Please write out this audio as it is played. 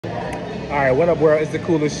All right, what up, world? It's the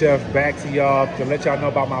coolest chef back to y'all to let y'all know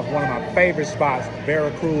about one of my favorite spots, Vera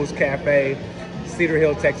Cruz Cafe, Cedar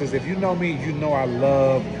Hill, Texas. If you know me, you know I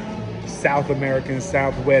love South American,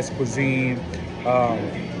 Southwest cuisine. Um,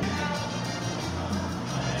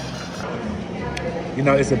 you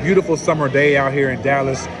know, it's a beautiful summer day out here in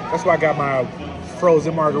Dallas. That's why I got my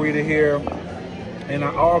frozen margarita here. And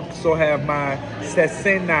I also have my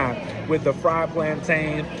cecina with the fried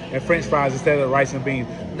plantain and french fries instead of rice and beans.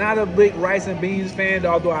 Not a big rice and beans fan,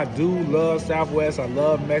 although I do love Southwest. I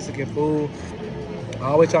love Mexican food. I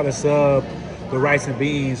always try to sub the rice and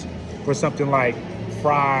beans for something like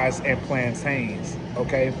fries and plantains,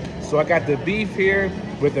 okay? So I got the beef here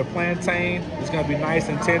with the plantain. It's gonna be nice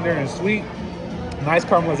and tender and sweet. Nice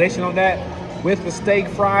caramelization on that with the steak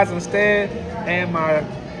fries instead, and my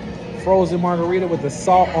frozen margarita with the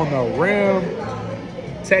salt on the rim.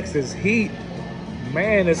 Texas heat,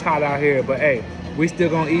 man, it's hot out here, but hey, we still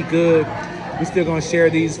gonna eat good. We still gonna share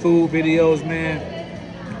these food videos, man.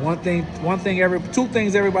 Two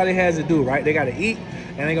things everybody has to do, right? They gotta eat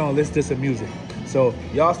and they gonna listen to some music. So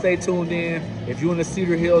y'all stay tuned in. If you're in the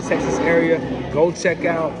Cedar Hill, Texas area, go check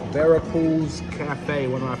out Vera Cruz Cafe,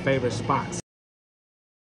 one of my favorite spots.